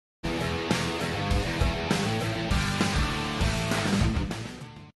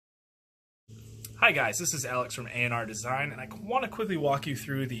Hi guys, this is Alex from A&R Design, and I want to quickly walk you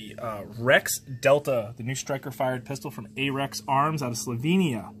through the AREX Delta, the new striker-fired pistol from AREX Arms out of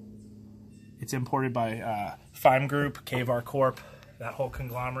Slovenia. It's imported by Fime Group, KVAR Corp, that whole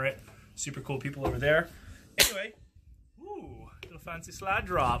conglomerate. Super cool people over there. Anyway, little fancy slide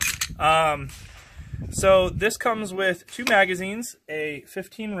drop. So this comes with two magazines, a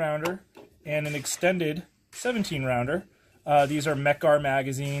 15-rounder and an extended 17-rounder. These are Mekgar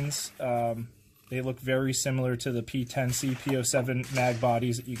magazines. They look very similar to the P10C, P07 mag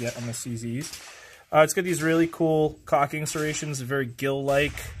bodies that you get on the CZs. It's got these really cool cocking serrations, very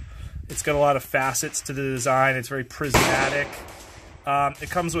gill-like. It's got a lot of facets to the design. It's very prismatic. It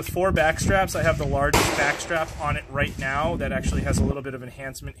comes with 4 back straps. I have the largest back strap on it right now that actually has a little bit of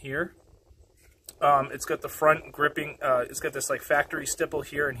enhancement here. It's got the front gripping, it's got this like factory stipple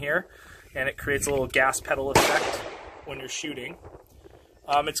here and here, and it creates a little gas pedal effect when you're shooting.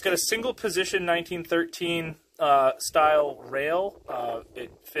 It's got a single position 1913 style rail. It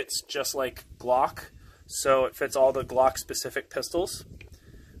fits just like Glock, so it fits all the Glock specific pistols.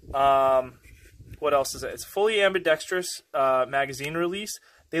 What else is it? It's fully ambidextrous magazine release.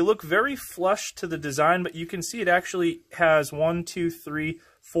 They look very flush to the design, but you can see it actually has 1, 2, 3,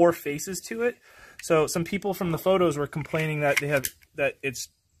 4 faces to it. So some people from the photos were complaining that it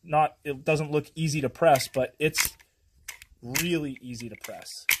doesn't look easy to press, but it's really easy to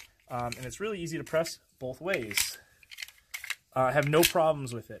press. And it's really easy to press both ways. I have no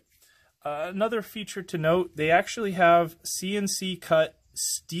problems with it. Another feature to note, they actually have CNC cut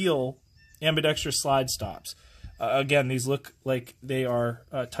steel ambidextrous slide stops. Again, these look like they are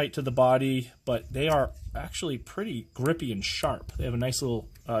tight to the body, but they are actually pretty grippy and sharp. They have a nice little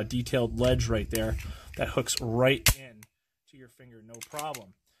detailed ledge right there that hooks right in to your finger, no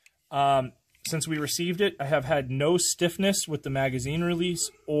problem. Since we received it, I have had no stiffness with the magazine release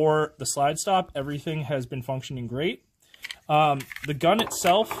or the slide stop. Everything has been functioning great. The gun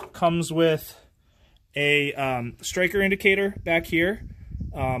itself comes with a striker indicator back here,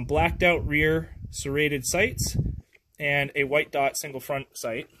 blacked out rear serrated sights, and a white dot single front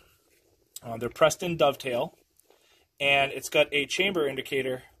sight. They're pressed in dovetail, and it's got a chamber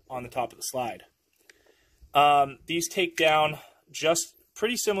indicator on the top of the slide. These take down just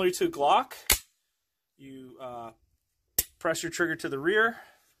pretty similar to Glock. You press your trigger to the rear,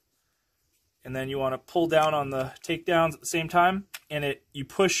 and then you want to pull down on the takedowns at the same time, and you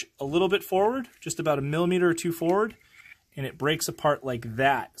push a little bit forward, just about 1 millimeter or 2 forward, and it breaks apart like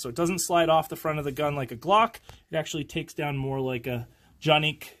that. So it doesn't slide off the front of the gun like a Glock. It actually takes down more like a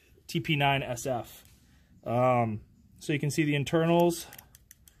Jonik TP9 SF. So you can see the internals,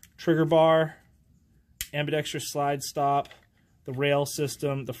 trigger bar, ambidextrous slide stop, the rail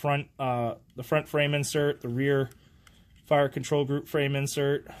system, the front frame insert, the rear fire control group frame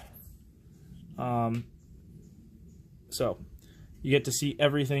insert. So you get to see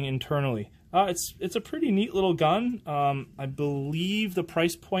everything internally. It's a pretty neat little gun. I believe the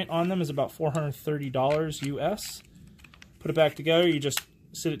price point on them is about $430 US. Put it back together. You just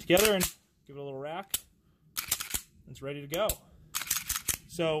sit it together and give it a little rack. It's ready to go.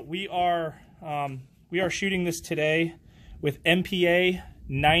 So we are shooting this today with MPA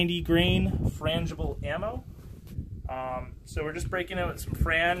 90 grain frangible ammo. So we're just breaking out some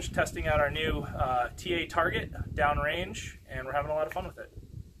frange, testing out our new TA target downrange, and we're having a lot of fun with it.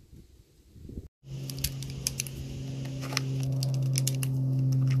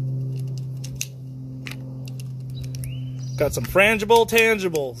 Got some frangible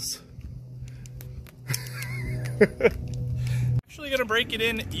tangibles. Actually gonna break it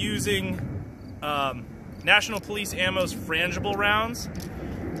in using National Police Ammo's frangible rounds.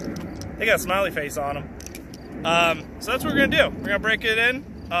 They got a smiley face on them. So that's what we're gonna do. We're gonna break it in.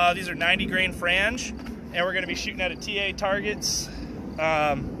 These are 90 grain frange, and we're gonna be shooting at a TA target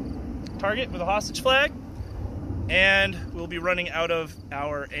with a hostage flag, and we'll be running out of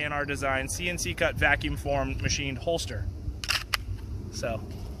our A&R Design CNC cut vacuum formed machined holster. So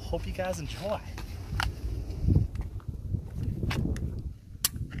hope you guys enjoy.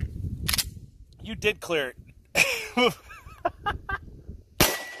 You did clear it.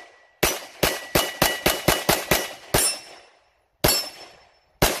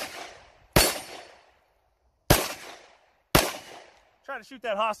 Try to shoot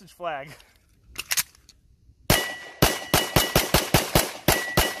that hostage flag.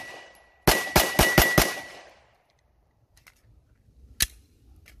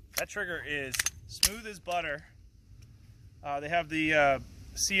 That trigger is smooth as butter. They have the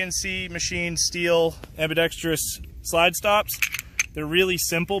CNC machined steel ambidextrous slide stops. They're really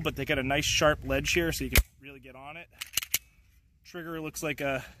simple, but they got a nice sharp ledge here so you can really get on it. Trigger looks like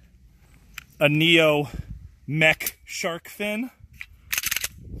a a Neo mech shark fin.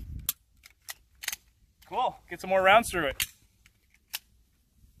 Cool, get some more rounds through it.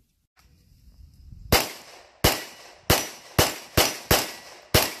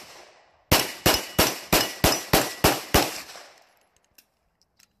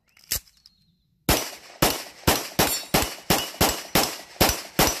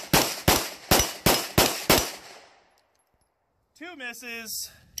 Two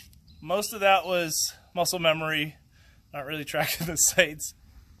misses. Most of that was muscle memory, not really tracking the sights.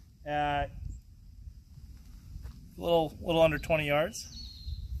 At a little under 20 yards.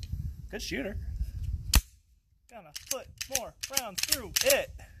 Good shooter. Gonna put more rounds through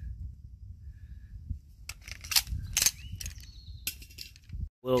it.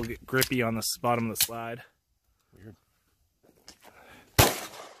 A little grippy on the bottom of the slide. Weird.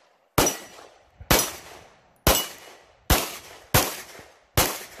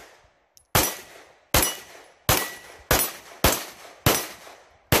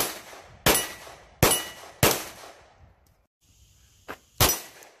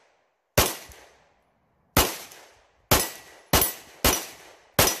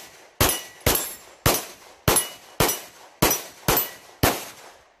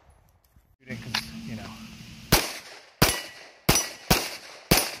 You know.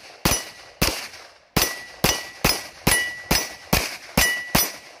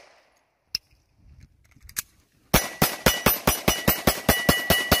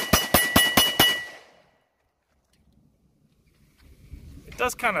 It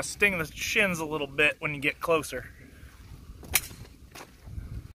does kind of sting the shins a little bit when you get closer.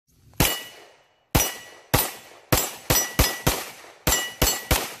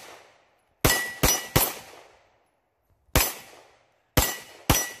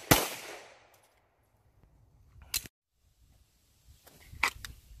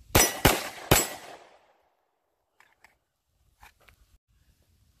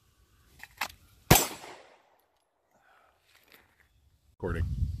 Recording.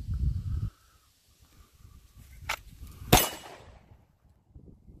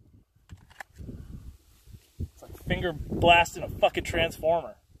 It's like finger blasting a fucking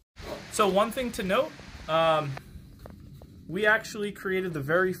transformer. So one thing to note, we actually created the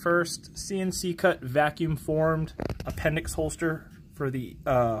very first CNC cut vacuum formed appendix holster for the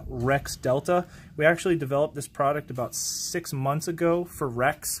AREX Delta. We actually developed this product about 6 months ago for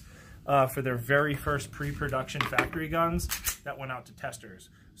AREX. For their very first pre-production factory guns that went out to testers.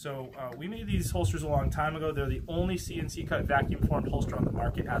 So we made these holsters a long time ago. They're the only CNC cut vacuum formed holster on the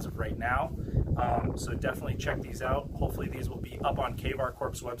market as of right now. So definitely check these out. Hopefully these will be up on K-Bar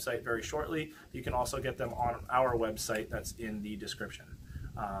Corp's website very shortly. You can also get them on our website that's in the description.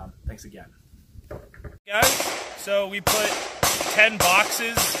 Thanks again. Guys, so we put 10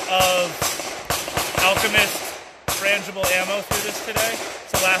 boxes of Alchemist frangible ammo through this today.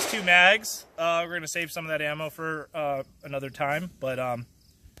 It's the last 2 mags. We're going to save some of that ammo for another time. But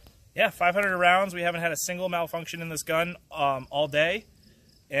yeah, 500 rounds. We haven't had a single malfunction in this gun all day.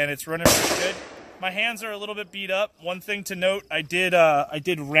 And it's running pretty good. My hands are a little bit beat up. One thing to note, I did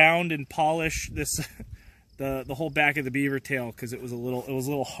round and polish this the whole back of the beaver tail because it was a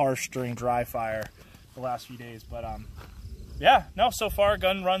little harsh during dry fire the last few days. But yeah, no, so far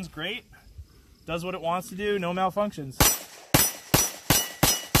gun runs great. Does what it wants to do, no malfunctions.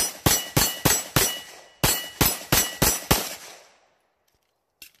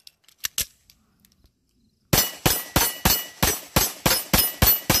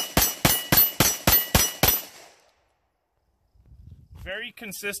 Very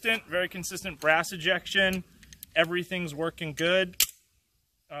consistent brass ejection. Everything's working good.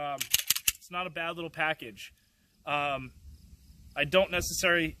 It's not a bad little package. I don't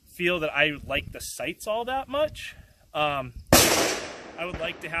necessarily feel that I like the sights all that much. I would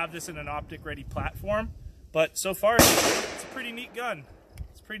like to have this in an optic ready platform, but so far it's a pretty neat gun.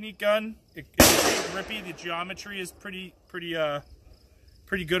 It's a pretty neat gun. It's pretty grippy. The geometry is pretty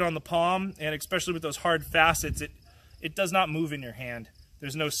good on the palm, and especially with those hard facets, it does not move in your hand.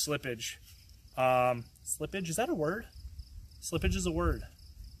 There's no slippage. Slippage, is that a word? Slippage is a word.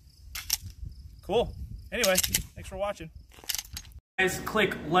 Cool. Anyway, thanks for watching. Guys,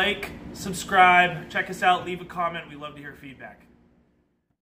 click like, subscribe, check us out, leave a comment. We love to hear feedback.